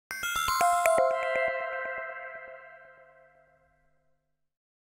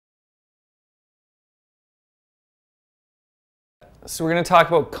So we're going to talk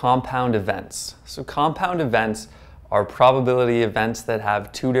about compound events. So compound events are probability events that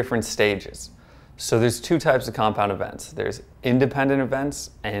have two different stages. So there's two types of compound events. There's independent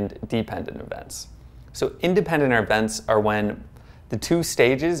events and dependent events. So independent events are when the two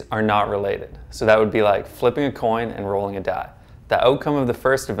stages are not related. So that would be like flipping a coin and rolling a die. The outcome of the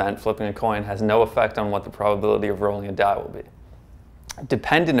first event, flipping a coin, has no effect on what the probability of rolling a die will be.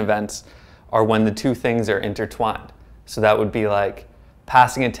 Dependent events are when the two things are intertwined. So that would be like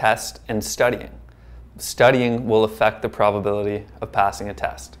passing a test and studying. Studying will affect the probability of passing a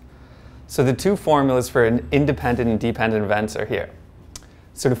test. So the two formulas for an independent and dependent events are here.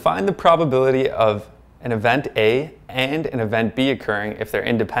 So to find the probability of an event A and an event B occurring if they're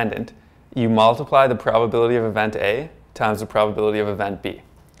independent, you multiply the probability of event A times the probability of event B.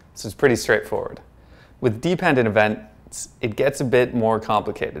 So it's pretty straightforward. With dependent events, it gets a bit more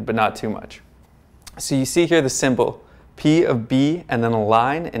complicated, but not too much. So you see here the symbol P of B and then a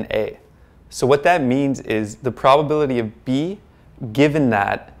line and A. So what that means is the probability of B given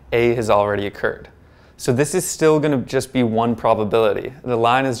that A has already occurred. So this is still going to just be one probability. The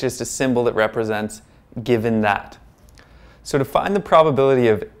line is just a symbol that represents given that. So to find the probability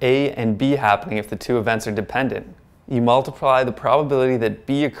of A and B happening if the two events are dependent, you multiply the probability that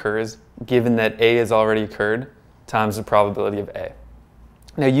B occurs given that A has already occurred times the probability of A.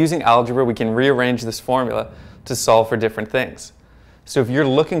 Now using algebra, we can rearrange this formula to solve for different things. So if you're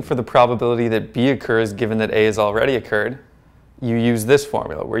looking for the probability that B occurs given that A has already occurred, you use this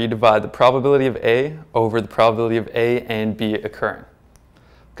formula where you divide the probability of A over the probability of A and B occurring.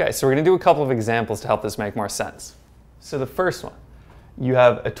 Okay, so we're going to do a couple of examples to help this make more sense. So the first one, you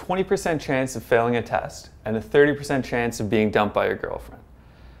have a 20% chance of failing a test and a 30% chance of being dumped by your girlfriend.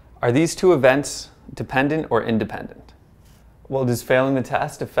 Are these two events dependent or independent? Well, does failing the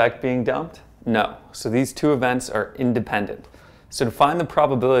test affect being dumped? No. So these two events are independent. So to find the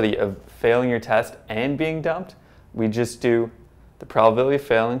probability of failing your test and being dumped, we just do the probability of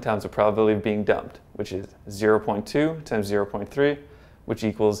failing times the probability of being dumped, which is 0.2 times 0.3, which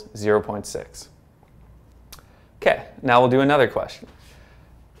equals 0.6. Okay, now we'll do another question.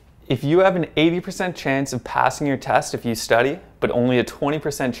 If you have an 80% chance of passing your test if you study, but only a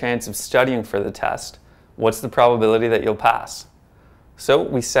 20% chance of studying for the test, what's the probability that you'll pass? So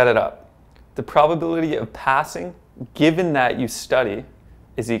we set it up. The probability of passing, given that you study,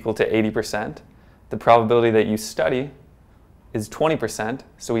 is equal to 80%. The probability that you study is 20%,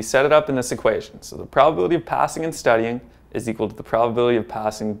 so we set it up in this equation. So the probability of passing and studying is equal to the probability of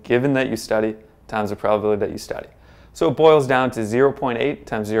passing given that you study times the probability that you study. So it boils down to 0.8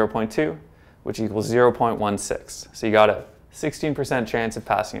 times 0.2, which equals 0.16. So you got a 16% chance of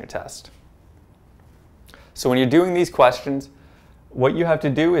passing your test. So when you're doing these questions, what you have to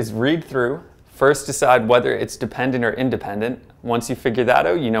do is read through, first decide whether it's dependent or independent. Once you figure that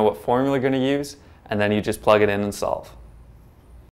out, you know what formula you're going to use, and then you just plug it in and solve.